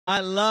I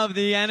love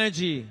the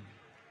energy.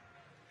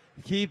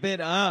 Keep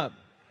it up.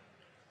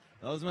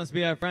 Those must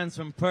be our friends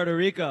from Puerto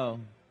Rico.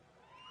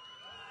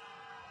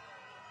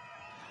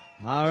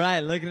 All right,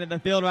 looking at the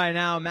field right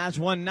now, match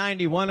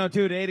 190,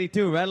 102 to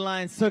 82. Red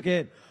Lions took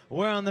it.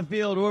 We're on the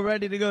field. We're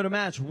ready to go to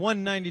match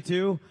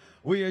 192.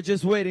 We are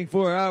just waiting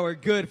for our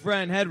good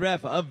friend, head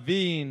ref of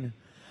Veen.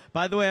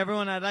 By the way,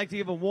 everyone, I'd like to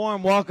give a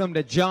warm welcome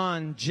to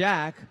John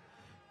Jack.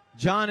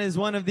 John is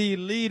one of the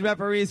lead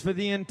referees for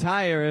the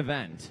entire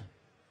event.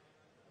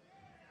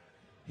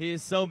 He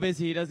is so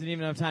busy, he doesn't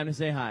even have time to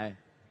say hi.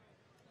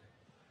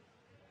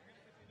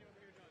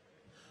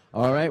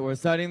 All right, we're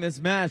starting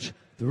this match.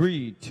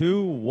 3,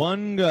 2,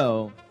 1,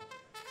 go.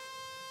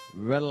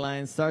 Red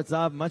Lions starts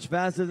off much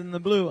faster than the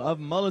blue of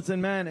Mullets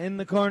and Man in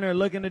the corner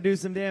looking to do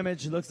some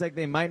damage. Looks like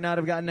they might not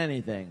have gotten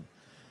anything.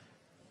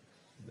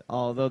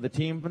 Although the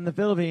team from the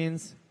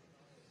Philippines,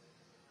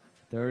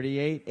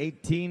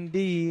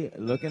 38-18D,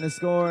 looking to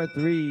score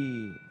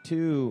 3,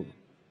 2.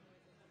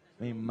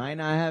 We might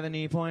not have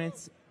any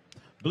points.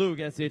 Blue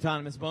gets the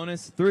autonomous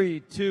bonus. 3,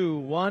 2,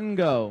 1,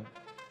 go.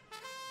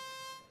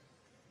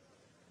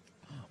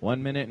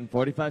 1 minute and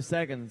 45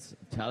 seconds.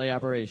 Tally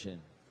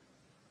operation.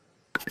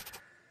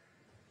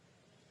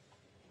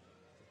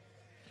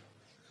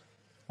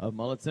 Of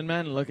Mullets and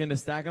Men looking to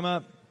stack them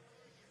up.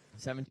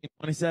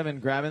 17-27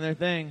 grabbing their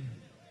thing.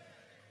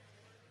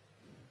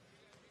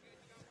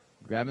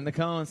 Grabbing the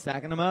cone,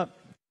 stacking them up.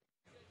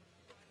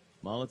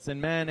 Mullets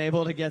and Men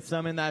able to get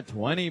some in that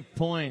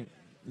 20-point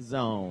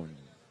zone.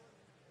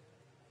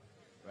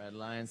 Red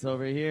Lions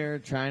over here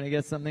trying to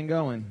get something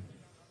going.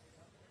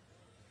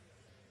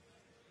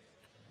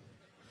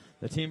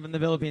 The team from the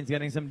Philippines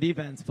getting some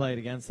defense played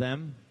against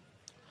them,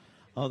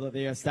 although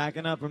they are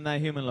stacking up from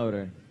that human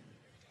loader.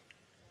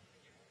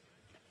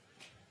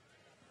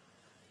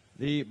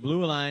 The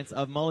Blue Alliance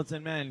of Mullets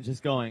and Men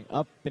just going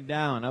up and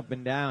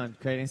down,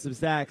 creating some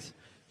stacks,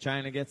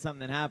 trying to get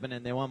something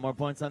happening. They want more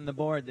points on the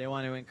board. They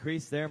want to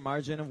increase their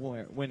margin of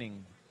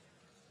winning.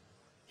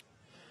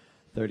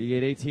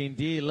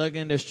 38-18D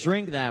looking to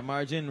shrink that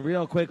margin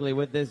real quickly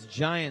with this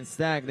giant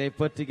stack they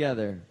put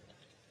together.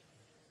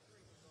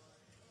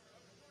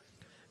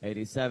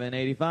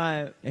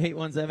 87-85,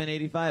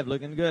 817-85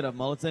 looking good of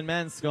Mullets and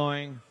Men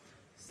scoring,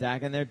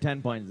 stacking their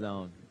 10-point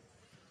zone.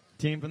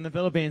 Team from the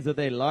Philippines with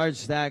a large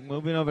stack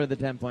moving over to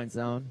the 10-point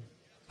zone.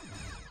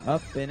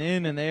 Up and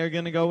in, and they are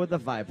going to go with the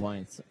 5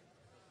 points.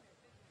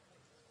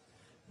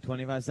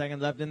 25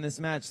 seconds left in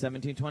this match.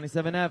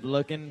 17-27F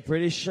looking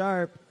pretty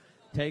sharp,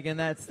 taking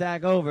that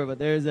stack over, but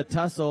there's a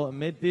tussle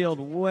midfield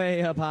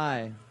way up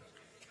high.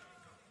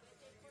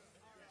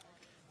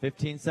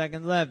 15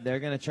 seconds left. They're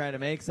going to try to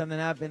make something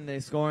happen.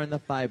 They score in the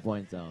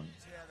 5-point zone.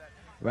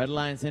 Red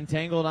Lions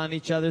entangled on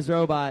each other's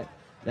robot.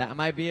 That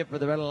might be it for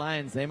the Red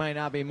Lions. They might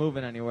not be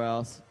moving anywhere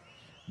else.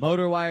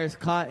 Motor wires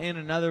caught in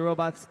another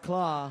robot's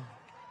claw.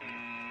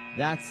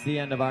 That's the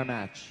end of our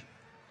match.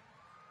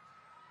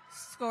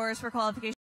 Scores for qualification.